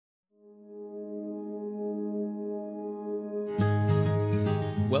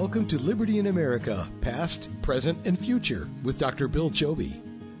Welcome to Liberty in America, Past, Present, and Future with Dr. Bill Joby.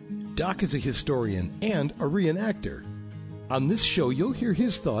 Doc is a historian and a reenactor. On this show, you'll hear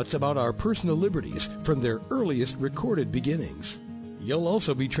his thoughts about our personal liberties from their earliest recorded beginnings. You'll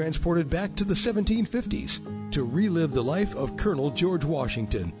also be transported back to the 1750s to relive the life of Colonel George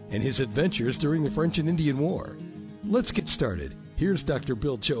Washington and his adventures during the French and Indian War. Let's get started. Here's Dr.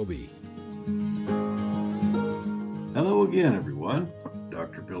 Bill Joby. Hello again, everyone.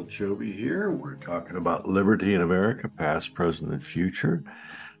 Dr. Bill Joby here. We're talking about liberty in America, past, present, and future.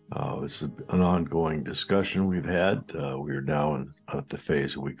 It's an ongoing discussion we've had. We are now at the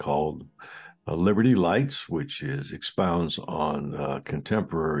phase that we call Liberty Lights, which expounds on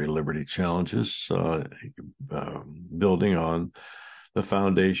contemporary liberty challenges, building on the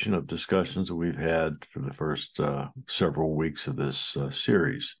foundation of discussions that we've had for the first several weeks of this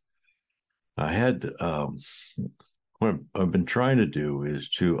series. What I've been trying to do is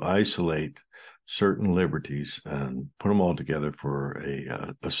to isolate certain liberties and put them all together for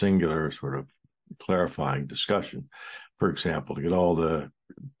a singular sort of clarifying discussion. For example, to get all the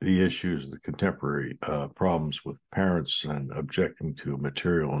issues, the contemporary problems with parents and objecting to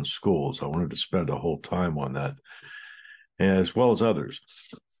material in schools. I wanted to spend a whole time on that, as well as others.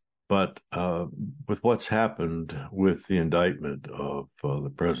 But with what's happened with the indictment of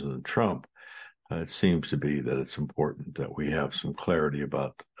the President Trump, it seems to be that it's important that we have some clarity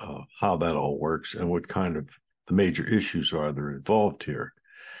about how that all works and what kind of the major issues are that are involved here.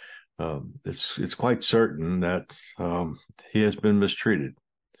 It's quite certain that he has been mistreated.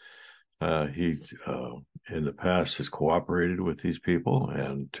 He, in the past, has cooperated with these people,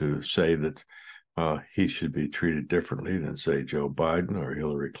 and to say that he should be treated differently than, say, Joe Biden or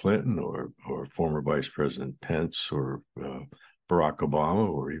Hillary Clinton or former Vice President Pence or Barack Obama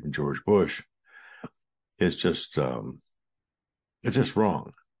or even George Bush, it's just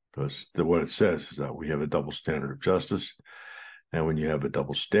wrong, because what it says is that we have a double standard of justice, and when you have a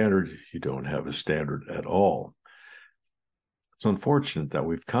double standard, you don't have a standard at all. It's unfortunate that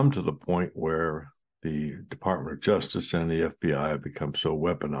we've come to the point where the Department of Justice and the FBI have become so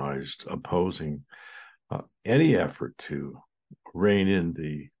weaponized, opposing any effort to rein in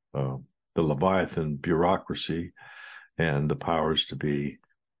the Leviathan bureaucracy and the powers to be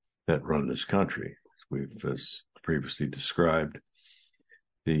that run this country. We've, as previously described,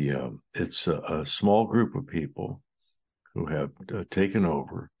 it's a small group of people who have taken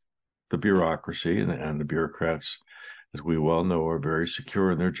over the bureaucracy, and the bureaucrats, as we well know, are very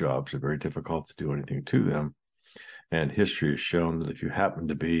secure in their jobs. They're very difficult to do anything to them. And history has shown that if you happen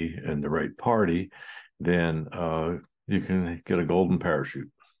to be in the right party, then you can get a golden parachute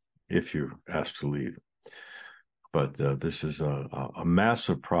if you're asked to leave. But this is a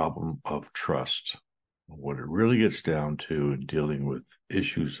massive problem of trust. What it really gets down to in dealing with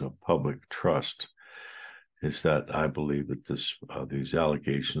issues of public trust is that I believe that these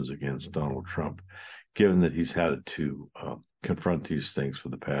allegations against Donald Trump, given that he's had to confront these things for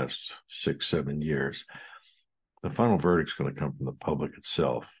the past 6-7 years, the final verdict's going to come from the public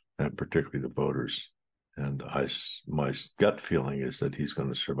itself, and particularly the voters. And my gut feeling is that he's going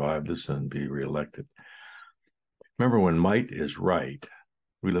to survive this and be reelected. Remember, when might is right,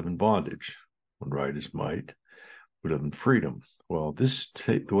 we live in bondage. When right is might, we live in freedom. Well,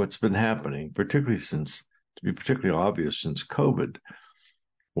 what's been happening, to be particularly obvious since COVID,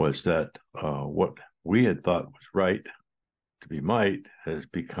 was that what we had thought was right to be might has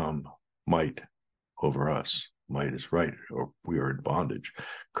become might over us. Might is right, or we are in bondage.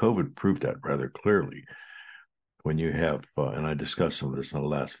 COVID proved that rather clearly. When you have, and I discussed some of this on the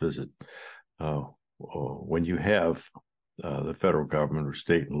last visit, when you have the federal government or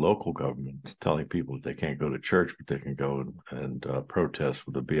state and local government telling people that they can't go to church, but they can go and protest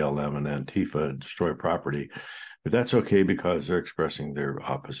with the BLM and Antifa and destroy property. But that's okay because they're expressing their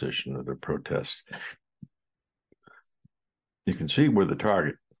opposition or their protest. You can see where the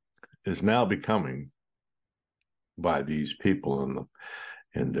target is now becoming by these people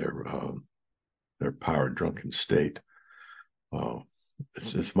in their power-drunken state.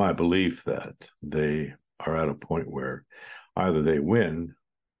 It's my belief that they are at a point where either they win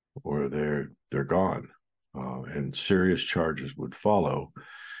or they're gone, and serious charges would follow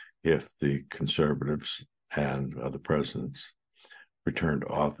if the conservatives and the presidents return to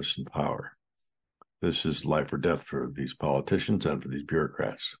office and power. This is life or death for these politicians and for these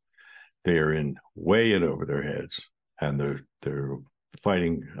bureaucrats. They are way in over their heads, and they're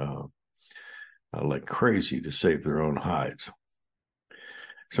fighting like crazy to save their own hides.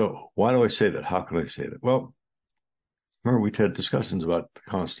 So why do I say that? How can I say that? Well, remember, we had discussions about the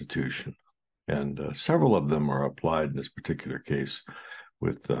Constitution, and several of them are applied in this particular case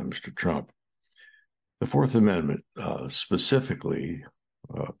with Mr. Trump. The Fourth Amendment specifically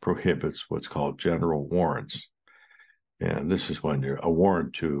prohibits what's called general warrants. And this is when you're a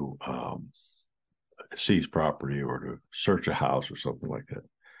warrant to seize property or to search a house or something like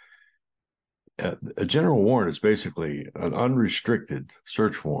that. A general warrant is basically an unrestricted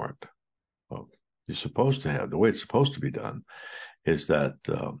search warrant. You're supposed to have, the way it's supposed to be done is that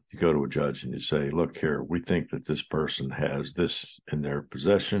you go to a judge and you say, look here, we think that this person has this in their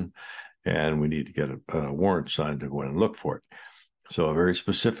possession, and we need to get a warrant signed to go in and look for it. So a very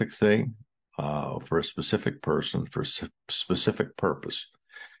specific thing for a specific person for a specific purpose.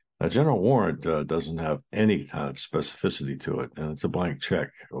 A general warrant doesn't have any kind of specificity to it, and it's a blank check,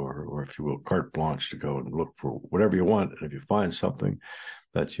 or if you will, carte blanche to go and look for whatever you want. And if you find something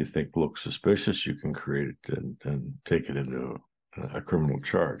that you think looks suspicious, you can create it and take it into a criminal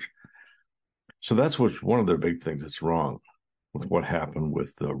charge. So that's one of the big things that's wrong with what happened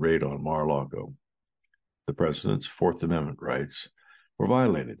with the raid on Mar-a-Lago. The president's Fourth Amendment rights were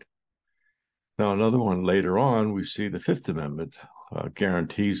violated. Now, another one later on, we see the Fifth Amendment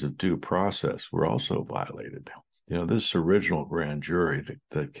guarantees of due process were also violated. You know, this original grand jury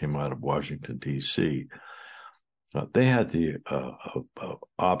that came out of Washington, D.C., they had the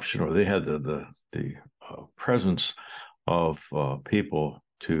option, or they had the presence of people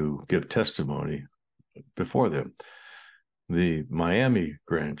to give testimony before them. The Miami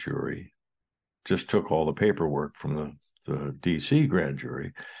grand jury just took all the paperwork from the D.C. grand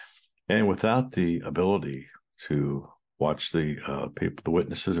jury, and without the ability to watch the people, the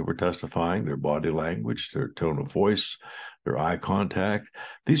witnesses that were testifying, their body language, their tone of voice, their eye contact,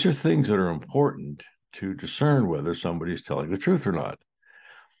 these are things that are important to discern whether somebody is telling the truth or not.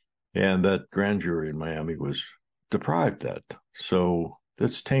 And that grand jury in Miami was deprived that. So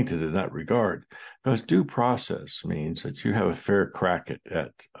that's tainted in that regard, because due process means that you have a fair crack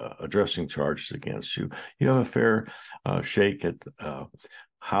at addressing charges against you. You have a fair shake at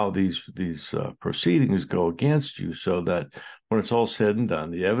how these proceedings go against you, so that when it's all said and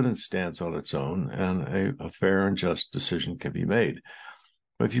done, the evidence stands on its own and a fair and just decision can be made.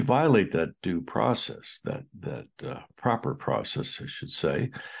 But if you violate that due process, that proper process, I should say,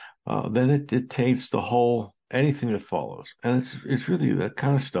 then it taints the whole, anything that follows. And it's really, that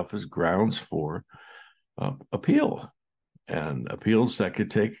kind of stuff is grounds for appeal, and appeals that could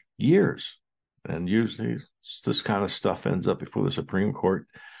take years. And usually this kind of stuff ends up before the Supreme Court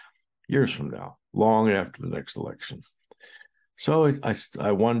years from now, long after the next election. So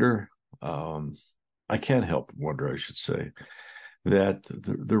I wonder, I can't help but wonder, I should say, that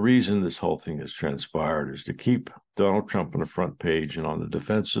the reason this whole thing has transpired is to keep Donald Trump on the front page and on the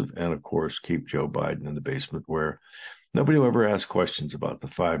defensive, and of course keep Joe Biden in the basement, where nobody will ever ask questions about the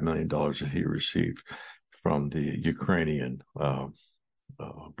 $5 million that he received from the Ukrainian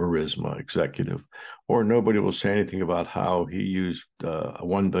Burisma executive, or nobody will say anything about how he used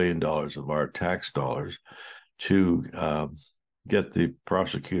 $1 billion of our tax dollars to get the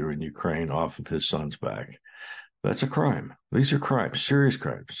prosecutor in Ukraine off of his son's back. That's a crime. These are crimes, serious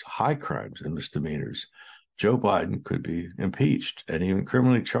crimes, high crimes and misdemeanors. Joe Biden could be impeached and even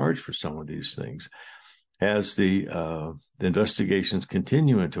criminally charged for some of these things as the investigations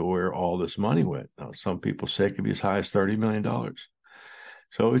continue into where all this money went. Now, some people say it could be as high as $30 million.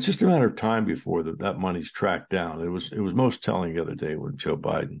 So it's just a matter of time before that money's tracked down. It was most telling the other day when Joe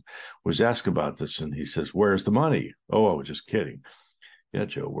Biden was asked about this, and he says, "Where's the money?" "Oh, I was just kidding." "Yeah,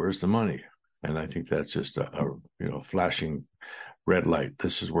 Joe, where's the money?" And I think that's just a flashing red light.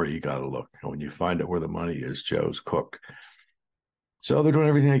 This is where you got to look. And when you find out where the money is, Joe's cooked. So they're doing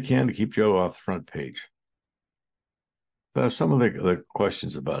everything they can to keep Joe off the front page. Some of the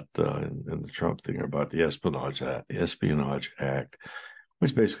questions about in the Trump thing are about the Espionage Act,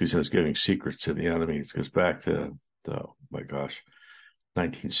 which basically says giving secrets to the enemy. It goes back to,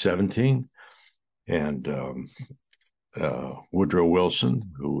 1917. And Woodrow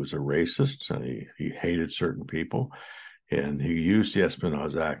Wilson, who was a racist, and he hated certain people, and he used the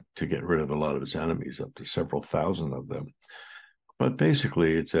Espionage Act to get rid of a lot of his enemies, up to several thousand of them. But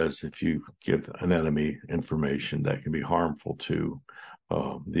basically, it says if you give an enemy information that can be harmful to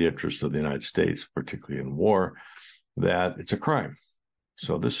the interests of the United States, particularly in war, that it's a crime.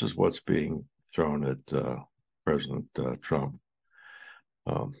 So this is what's being thrown at President Trump.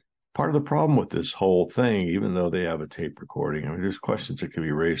 Part of the problem with this whole thing, even though they have a tape recording, I mean, there's questions that can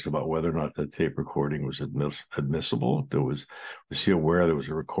be raised about whether or not the tape recording was admissible. Was he aware there was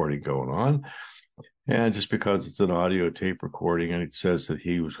a recording going on? And just because it's an audio tape recording and it says that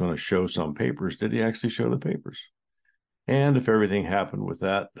he was going to show some papers, did he actually show the papers? And if everything happened with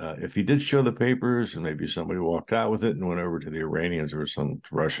that, if he did show the papers and maybe somebody walked out with it and went over to the Iranians or some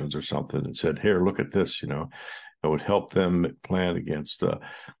Russians or something and said, here, look at this, it would help them plan against the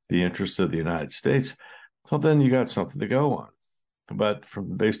interests of the United States. So then you got something to go on. But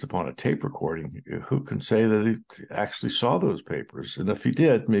based upon a tape recording, who can say that he actually saw those papers? And if he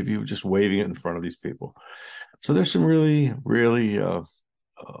did, maybe he was just waving it in front of these people. So there's some really, really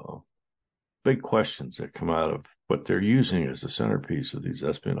big questions that come out of what they're using as the centerpiece of these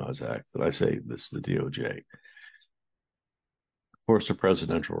Espionage Act. That I say this is the DOJ. Of course, the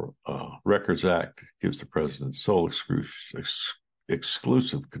Presidential Records Act gives the president sole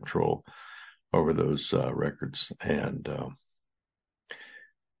exclusive control over those records, and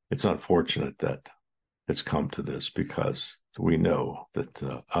it's unfortunate that it's come to this, because we know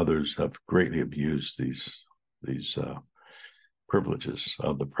that others have greatly abused these privileges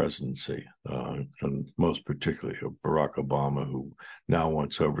of the presidency, and most particularly Barack Obama, who now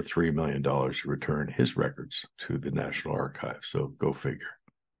wants over $3 million to return his records to the National Archives. So go figure.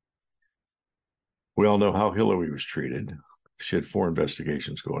 We all know how Hillary was treated. She had 4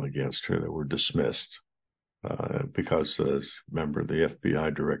 investigations going against her that were dismissed because, remember, the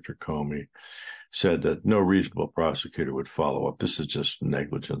FBI Director Comey said that no reasonable prosecutor would follow up. This is just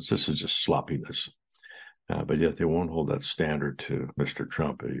negligence. This is just sloppiness. But yet they won't hold that standard to Mr.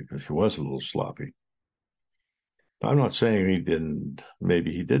 Trump, because he was a little sloppy. I'm not saying he didn't.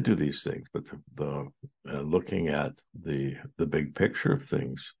 Maybe he did do these things, but looking at the big picture of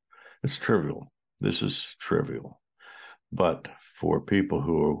things, it's trivial. This is trivial. But for people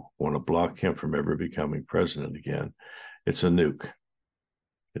who want to block him from ever becoming president again, it's a nuke.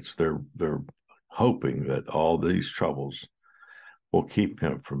 They're hoping that all these troubles will keep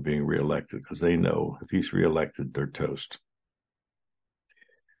him from being reelected, because they know if he's reelected, they're toast.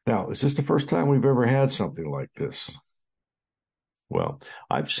 Now, is this the first time we've ever had something like this? Well,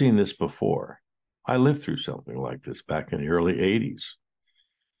 I've seen this before. I lived through something like this back in the early 80s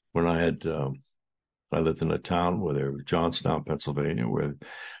when I lived in a town where Johnstown, Pennsylvania, where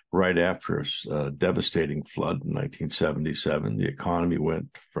right after a devastating flood in 1977, the economy went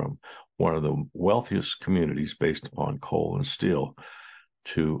from one of the wealthiest communities based upon coal and steel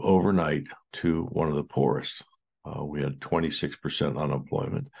to overnight to one of the poorest. We had 26%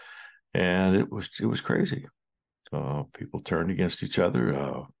 unemployment, and it was crazy. People turned against each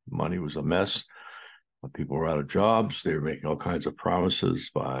other. Money was a mess. People were out of jobs. They were making all kinds of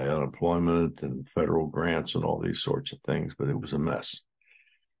promises by unemployment and federal grants and all these sorts of things, but it was a mess.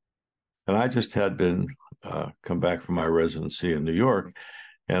 And I just had been come back from my residency in New York,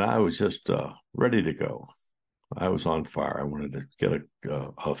 and I was just ready to go. I was on fire. I wanted to get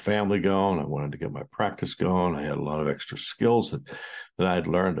a family going. I wanted to get my practice going. I had a lot of extra skills that I had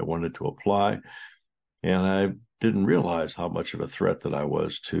learned. I wanted to apply. And I didn't realize how much of a threat that I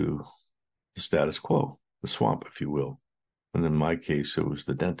was to the status quo, the swamp, if you will. And in my case, it was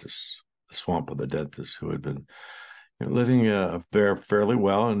the dentists, the swamp of the dentists, who had been living fairly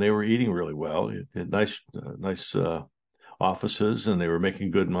well, and they were eating really well. They had nice offices, and they were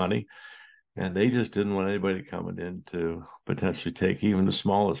making good money. And they just didn't want anybody coming in to potentially take even the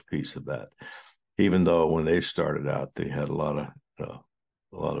smallest piece of that. Even though when they started out, they had a lot of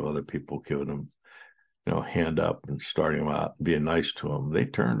other people giving them, hand up and starting them out and being nice to them. They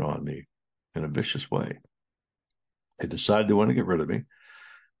turned on me in a vicious way. They decided they want to get rid of me,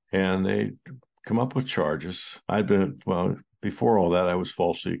 and they come up with charges. Before all that, I was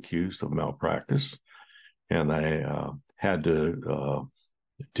falsely accused of malpractice, and I had to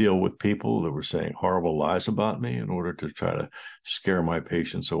deal with people that were saying horrible lies about me in order to try to scare my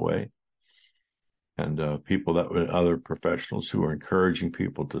patients away. And people that were other professionals who were encouraging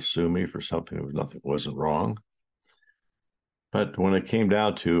people to sue me for something that wasn't wrong. But when it came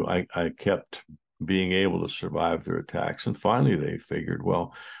down to, I kept being able to survive their attacks. And finally, they figured,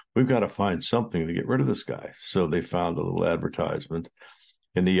 well, we've got to find something to get rid of this guy. So they found a little advertisement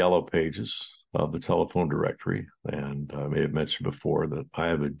in the yellow pages of the telephone directory. And I may have mentioned before that I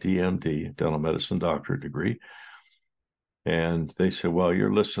have a DMD, dental medicine doctorate degree. And they said, well,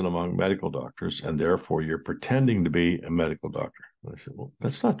 you're listed among medical doctors, and therefore you're pretending to be a medical doctor. And I said, well,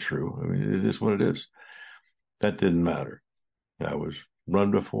 that's not true. I mean, it is what it is. That didn't matter. I was run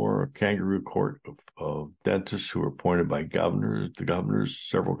before a kangaroo court of dentists who were appointed by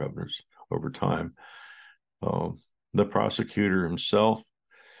several governors over time. The prosecutor himself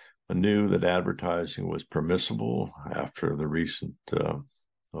knew that advertising was permissible after the recent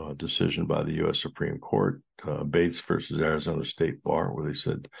decision by the U.S. Supreme Court, Bates versus Arizona State Bar, where they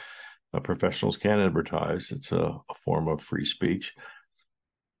said professionals can advertise. It's a form of free speech.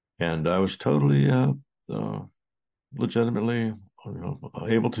 And I was totally legitimately,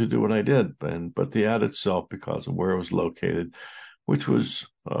 able to do what I did. But the ad itself, because of where it was located, which was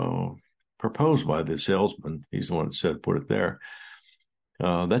proposed by the salesman, he's the one that said put it there.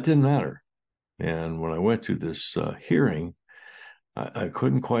 That didn't matter. And when I went to this hearing, I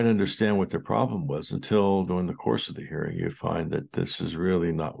couldn't quite understand what their problem was until during the course of the hearing, you find that this is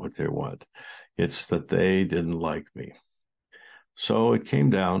really not what they want. It's that they didn't like me. So it came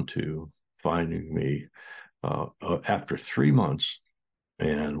down to finding me after 3 months,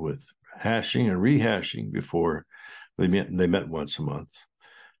 and with hashing and rehashing before they met once a month,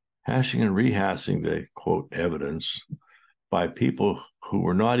 hashing and rehashing the quote evidence by people who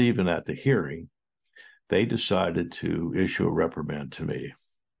were not even at the hearing. They decided to issue a reprimand to me.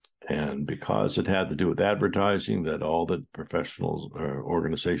 And because it had to do with advertising that all the professionals or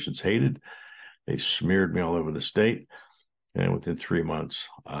organizations hated, they smeared me all over the state. And within 3 months,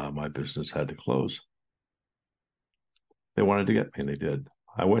 my business had to close. They wanted to get me, and they did.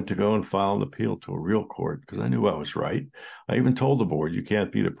 I went to go and file an appeal to a real court because I knew I was right. I even told the board, you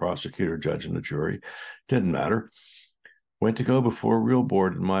can't beat a prosecutor, judge, and a jury. Didn't matter. Went to go before a real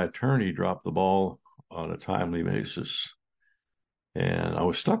board, and my attorney dropped the ball on a timely basis. And I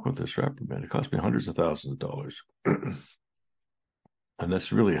was stuck with this reprimand. It cost me hundreds of thousands of dollars. And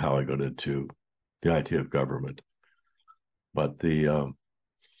that's really how I got into the idea of government. But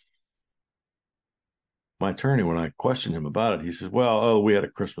my attorney, when I questioned him about it, he says, well, we had a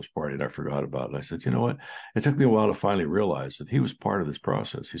Christmas party and I forgot about it. I said, you know what? It took me a while to finally realize that he was part of this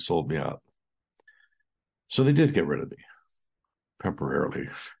process. He sold me out. So they did get rid of me temporarily.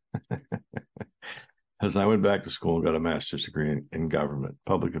 As I went back to school and got a master's degree in government,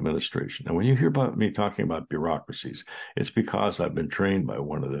 public administration. And when you hear about me talking about bureaucracies, it's because I've been trained by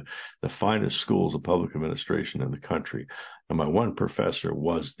one of the finest schools of public administration in the country. And my one professor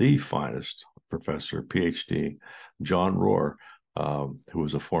was the finest professor, PhD, John Rohr, who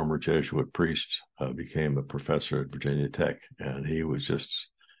was a former Jesuit priest, became a professor at Virginia Tech. And he was just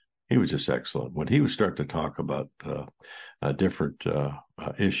excellent. When he would start to talk about different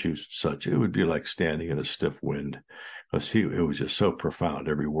issues, such it would be like standing in a stiff wind, because it was just so profound.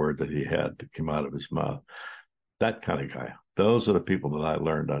 Every word that he had that came out of his mouth. That kind of guy. Those are the people that I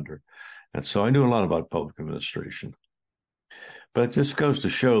learned under, and so I knew a lot about public administration. But it just goes to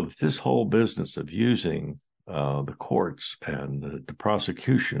show that this whole business of using the courts and the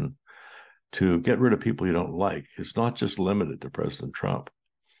prosecution to get rid of people you don't like is not just limited to President Trump.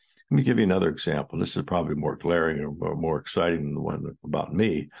 Let me give you another example. This is probably more glaring or more exciting than the one about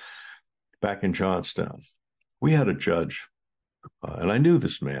me. Back in Johnstown, we had a judge, and I knew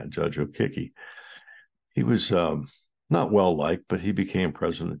this man, Judge O'Kickey. He was not well-liked, but he became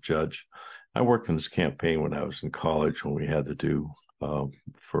president judge. I worked in his campaign when I was in college, when we had to do,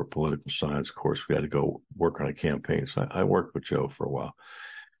 for political science course, we had to go work on a campaign. So I worked with Joe for a while.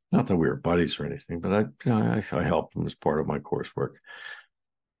 Not that we were buddies or anything, but I helped him as part of my coursework.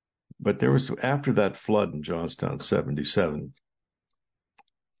 But there was, after that flood in Johnstown, 77,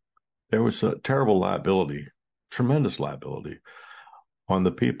 there was a terrible liability, tremendous liability, on the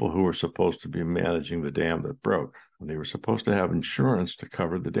people who were supposed to be managing the dam that broke. And they were supposed to have insurance to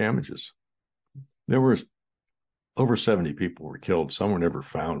cover the damages. There were over 70 people were killed. Some were never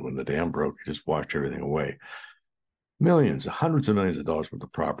found when the dam broke. It just washed everything away. Millions, hundreds of millions of dollars worth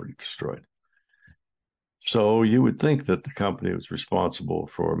of property destroyed. So you would think that the company that was responsible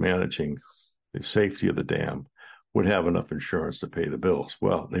for managing the safety of the dam would have enough insurance to pay the bills.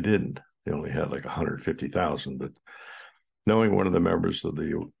 Well, they didn't. They only had like $150,000. But knowing one of the members of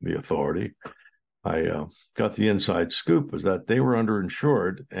the authority, I got the inside scoop was that they were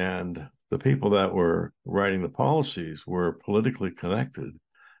underinsured, and the people that were writing the policies were politically connected,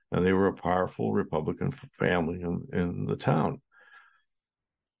 and they were a powerful Republican family in the town.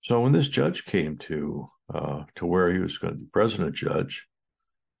 So when this judge came to where he was going to be president judge,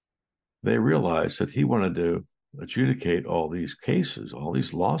 they realized that he wanted to adjudicate all these cases, all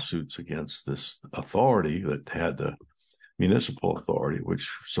these lawsuits against this authority that had the municipal authority,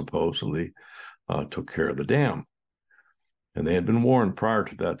 which supposedly took care of the dam. And they had been warned prior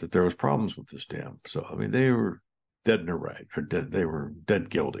to that there was problems with this dam. So, I mean, they were dead in their right, or dead, they were dead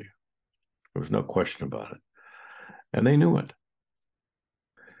guilty. There was no question about it. And they knew it.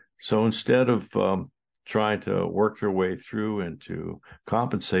 So instead of trying to work their way through and to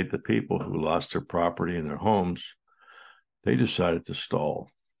compensate the people who lost their property and their homes, they decided to stall.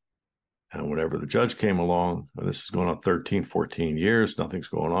 And whenever the judge came along, and this is going on 13, 14 years, nothing's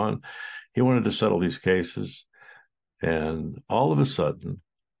going on, he wanted to settle these cases. And all of a sudden,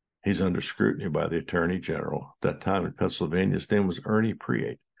 he's under scrutiny by the Attorney General. At that time in Pennsylvania, his name was Ernie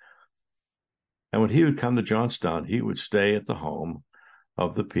Priate. And when he would come to Johnstown, he would stay at the home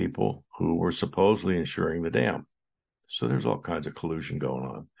of the people who were supposedly insuring the dam. So there's all kinds of collusion going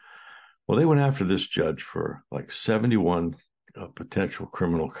on. Well, they went after this judge for like 71 potential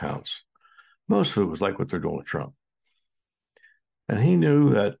criminal counts. Most of it was like what they're doing with Trump. And he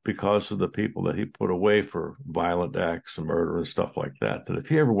knew that because of the people that he put away for violent acts and murder and stuff like that, that if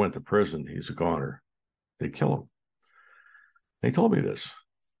he ever went to prison, he's a goner. They'd kill him. He told me this.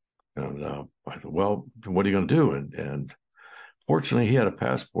 And I thought, well, what are you going to do? And fortunately, he had a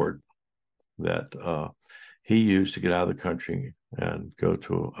passport that he used to get out of the country and go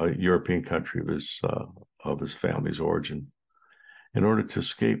to a European country of his family's origin in order to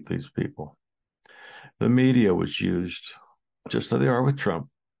escape these people. The media was used just as they are with Trump.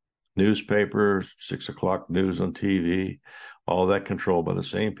 Newspapers, 6 o'clock news on TV, all that controlled by the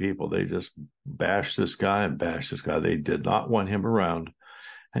same people. They just bashed this guy and bashed this guy. They did not want him around.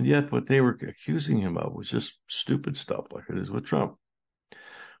 And yet what they were accusing him of was just stupid stuff like it is with Trump.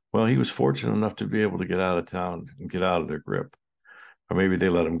 Well, he was fortunate enough to be able to get out of town and get out of their grip. Or maybe they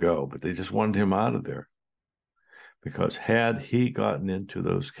let him go, but they just wanted him out of there. Because had he gotten into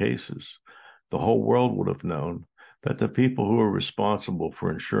those cases, the whole world would have known that the people who were responsible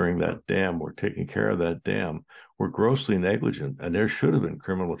for ensuring that dam or taking care of that dam were grossly negligent, and there should have been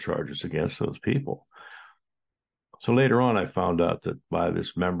criminal charges against those people. So later on, I found out that by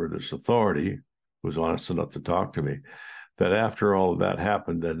this member of this authority, who was honest enough to talk to me, that after all of that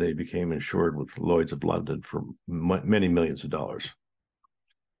happened, then they became insured with Lloyd's of London for many millions of dollars.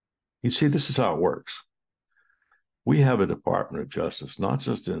 You see, this is how it works. We have a Department of Justice, not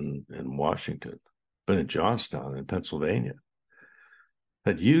just in Washington, but in Johnstown, in Pennsylvania,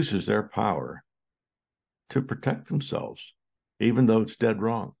 that uses their power to protect themselves, even though it's dead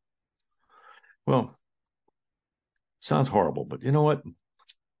wrong. Well, sounds horrible, but you know what?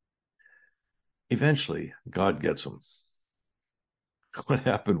 Eventually, God gets them. What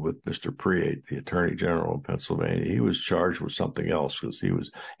happened with Mr. Preate, the Attorney General in Pennsylvania? He was charged with something else because he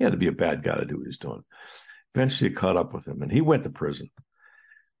had to be a bad guy to do what he's doing. Eventually, it caught up with him, and he went to prison.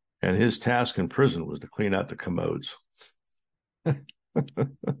 And his task in prison was to clean out the commodes. Yeah,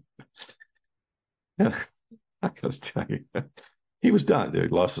 I got to tell you, he was done. He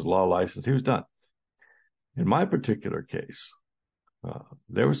lost his law license. He was done. In my particular case,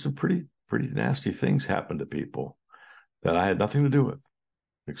 there was some pretty nasty things happened to people that I had nothing to do with,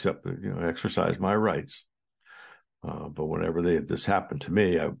 except exercise my rights. But whenever this happened to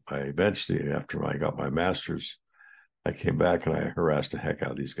me, I eventually, after I got my master's, I came back and I harassed the heck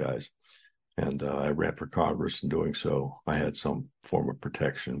out of these guys. And I ran for Congress. In doing so, I had some form of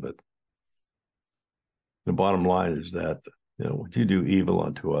protection. But the bottom line is that, when you do evil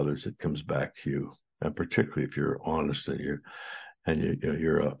unto others, it comes back to you. And particularly if you're honest and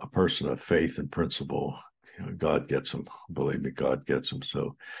you're a person of faith and principle, God gets them. Believe me, God gets them.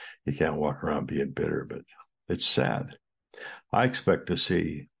 So you can't walk around being bitter, but it's sad. I expect to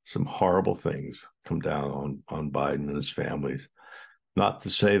see some horrible things come down on Biden and his families. Not to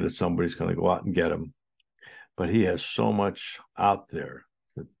say that somebody's going to go out and get him, but he has so much out there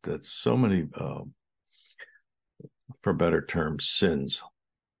that so many, for better terms, sins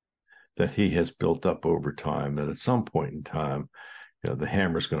that he has built up over time that at some point in time, the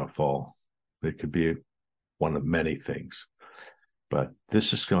hammer's going to fall. It could be one of many things. But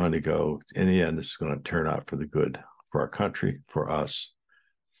this is going to go, in the end, this is going to turn out for the good, for our country, for us.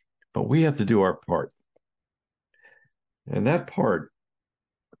 But we have to do our part. And that part,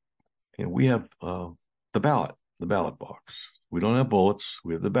 we have the ballot box. We don't have bullets,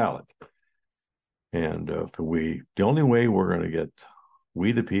 we have the ballot. And the only way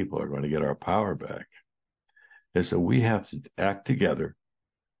we the people are going to get our power back is that we have to act together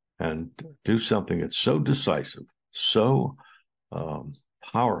and do something that's so decisive, so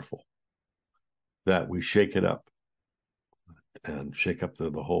powerful, that we shake it up and shake up the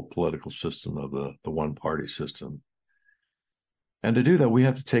whole political system of the one-party system. And to do that, we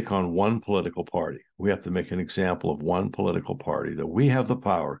have to take on one political party. We have to make an example of one political party that we have the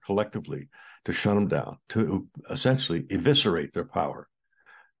power collectively to shut them down, to essentially eviscerate their power.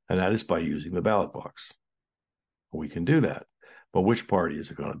 And that is by using the ballot box. We can do that. But which party is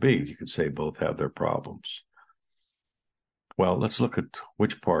it going to be? You could say both have their problems. Well, let's look at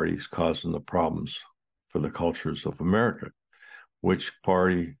which party is causing the problems for the cultures of America. Which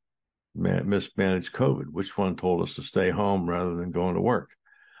party mismanaged COVID? Which one told us to stay home rather than going to work?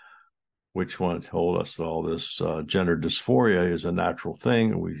 Which one told us that all this gender dysphoria is a natural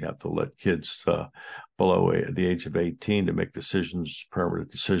thing, and we have to let kids below the age of 18 to make permanent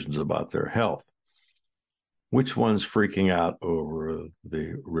decisions about their health? Which one's freaking out over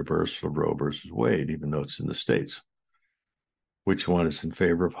the reversal of Roe versus Wade, even though it's in the states? Which one is in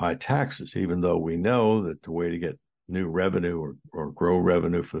favor of high taxes, even though we know that the way to get new revenue or grow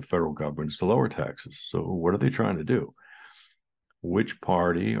revenue for the federal government is to lower taxes? So what are they trying to do? Which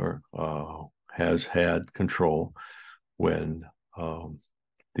party has had control when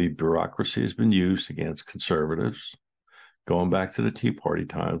the bureaucracy has been used against conservatives? Going back to the Tea Party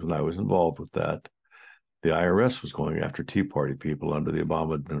times when I was involved with that, the IRS was going after Tea Party people under the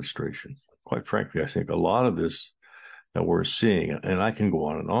Obama administration. Quite frankly, I think a lot of this that we're seeing, and I can go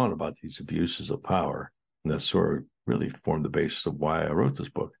on and on about these abuses of power, and that sort of really formed the basis of why I wrote this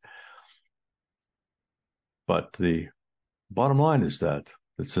book. But the bottom line is that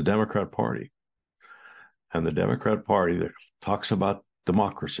it's the Democrat Party. And the Democrat Party that talks about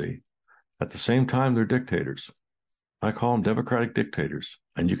democracy, at the same time, they're dictators. I call them democratic dictators.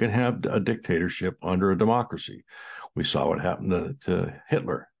 And you can have a dictatorship under a democracy. We saw what happened to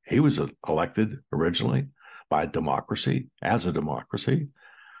Hitler. He was elected originally by democracy, as a democracy,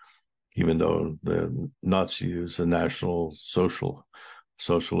 even though the Nazis, the National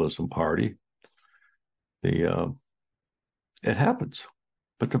Socialism Party, it happens.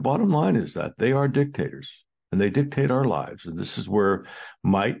 But the bottom line is that they are dictators and they dictate our lives. And this is where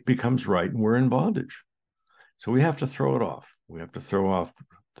might becomes right and we're in bondage. So we have to throw it off. We have to throw off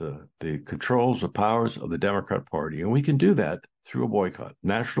the controls, the powers of the Democrat Party. And we can do that through a boycott,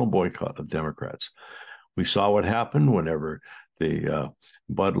 national boycott of Democrats. We saw what happened whenever the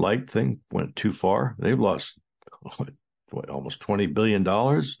Bud Light thing went too far. They've lost almost $20 billion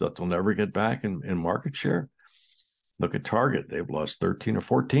that they'll never get back in market share. Look at Target. They've lost $13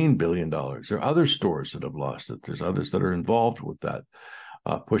 or $14 billion. There are other stores that have lost it. There's others that are involved with that,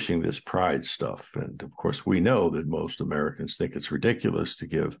 pushing this pride stuff. And of course, we know that most Americans think it's ridiculous to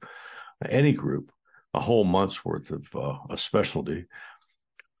give any group a whole month's worth of a specialty,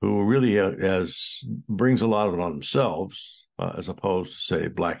 who really brings a lot of it on themselves, as opposed to, say,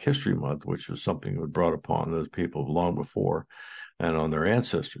 Black History Month, which was something that was brought upon those people long before and on their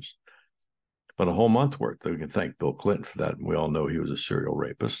ancestors. But a whole month worth. We can thank Bill Clinton for that. And we all know he was a serial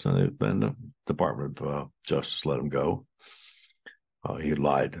rapist. And then the Department of Justice let him go. He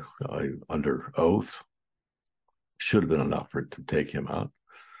lied under oath. Should have been enough for it to take him out.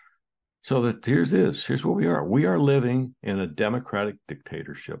 So that here's what we are. We are living in a democratic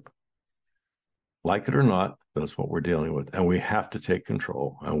dictatorship. Like it or not, that's what we're dealing with. And we have to take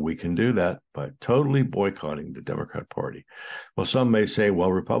control. And we can do that by totally boycotting the Democrat Party. Well, some may say,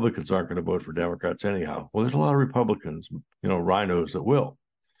 well, Republicans aren't going to vote for Democrats anyhow. Well, there's a lot of Republicans, rhinos that will.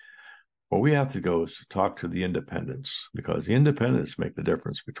 What we have to go is to talk to the independents, because the independents make the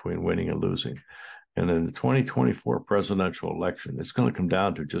difference between winning and losing. And in the 2024 presidential election, it's going to come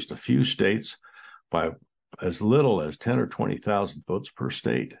down to just a few states by as little as 10 or 20,000 votes per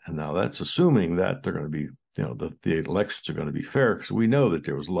state. And now that's assuming that they're going to be, the elections are going to be fair, because we know that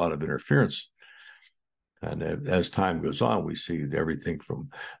there was a lot of interference. And as time goes on, we see everything from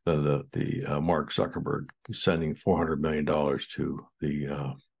the Mark Zuckerberg sending $400 million to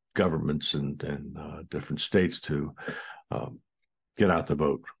the governments and different states to get out the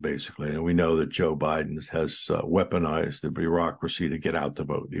vote, basically. And we know that Joe Biden has weaponized the bureaucracy to get out the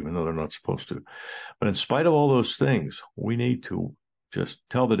vote, even though they're not supposed to. But in spite of all those things, we need to just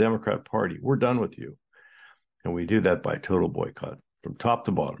tell the Democrat Party, we're done with you. And we do that by total boycott from top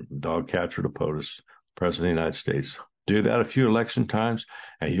to bottom, from dog catcher to POTUS, President of the United States. Do that a few election times,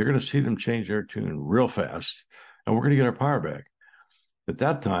 and you're going to see them change their tune real fast, and we're going to get our power back. At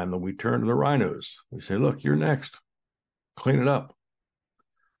that time, then we turn to the rhinos. We say, look, you're next. Clean it up.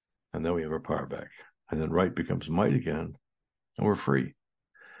 And then we have our power back. And then right becomes might again, and we're free.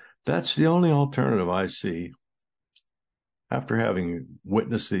 That's the only alternative I see after having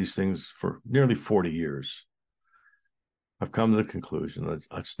witnessed these things for nearly 40 years. I've come to the conclusion that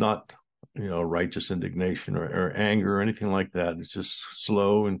it's not, righteous indignation or anger or anything like that. It's just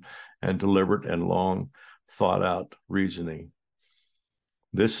slow and deliberate and long thought out reasoning.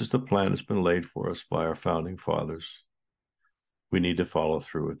 This is the plan that's been laid for us by our founding fathers. We need to follow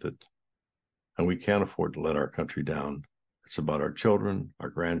through with it. And we can't afford to let our country down. It's about our children, our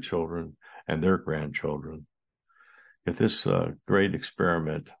grandchildren, and their grandchildren. If this great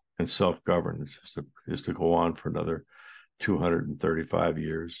experiment in self-governance is to go on for another 235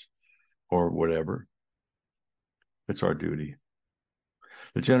 years or whatever, it's our duty.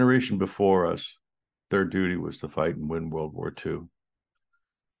 The generation before us, their duty was to fight and win World War II.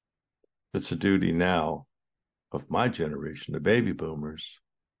 It's a duty now of my generation, the baby boomers,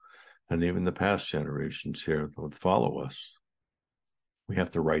 and even the past generations here that would follow us. We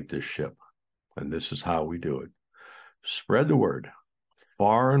have to right this ship. And this is how we do it. Spread the word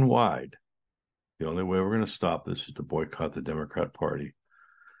far and wide. The only way we're going to stop this is to boycott the Democrat Party.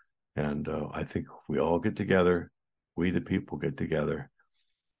 And I think if we all get together, we the people get together,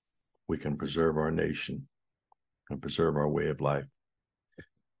 we can preserve our nation and preserve our way of life.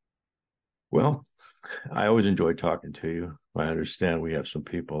 Well, I always enjoy talking to you. I understand we have some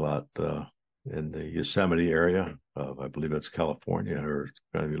people out in the Yosemite area of, I believe that's California, who are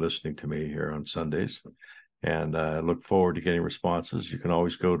going to be listening to me here on Sundays. And I look forward to getting responses. You can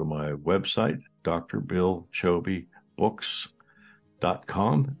always go to my website,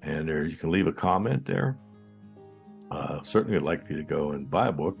 drbillchobybooks.com, and there you can leave a comment there. Certainly I'd like for you to go and buy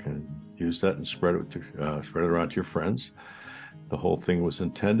a book and use that and spread it around to your friends. The whole thing was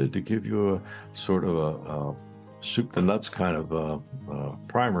intended to give you a sort of a soup to nuts kind of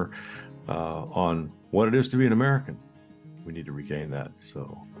primer on what it is to be an American. We need to regain that.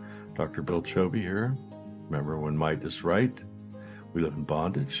 So, Dr. Bill Choby here. Remember, when might is right, we live in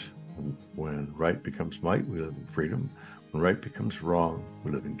bondage. When right becomes might, we live in freedom. When right becomes wrong,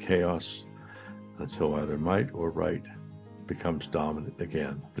 we live in chaos until either might or right becomes dominant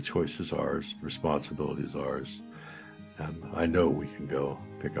again. The choice is ours, the responsibility is ours. And I know we can go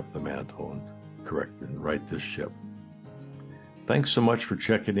pick up the mantle and correct and right this ship. Thanks so much for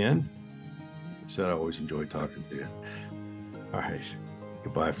checking in. I said I always enjoy talking to you. All right.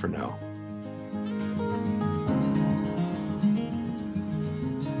 Goodbye for now.